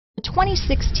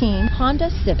2016 Honda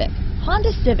Civic.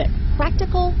 Honda Civic,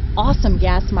 practical, awesome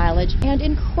gas mileage, and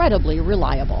incredibly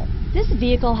reliable. This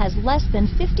vehicle has less than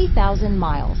 50,000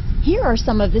 miles. Here are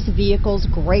some of this vehicle's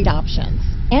great options: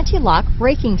 anti-lock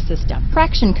braking system,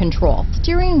 traction control,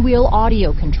 steering wheel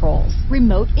audio controls,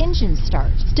 remote engine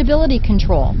start, stability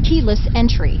control, keyless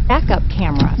entry, backup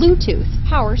camera, Bluetooth,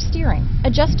 power steering,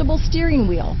 adjustable steering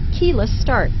wheel, keyless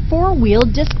start, four-wheel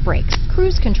disc brakes,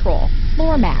 cruise control,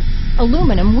 floor mats,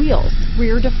 aluminum wheels,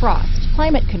 rear defrost,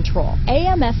 climate control,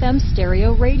 AM/FM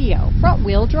stereo radio, front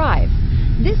wheel drive.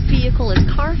 This vehicle is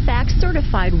Carfax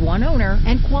certified one owner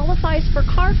and qualifies for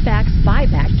Carfax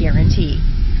buyback guarantee.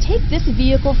 Take this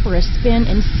vehicle for a spin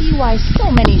and see why so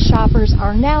many shoppers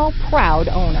are now proud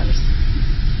owners.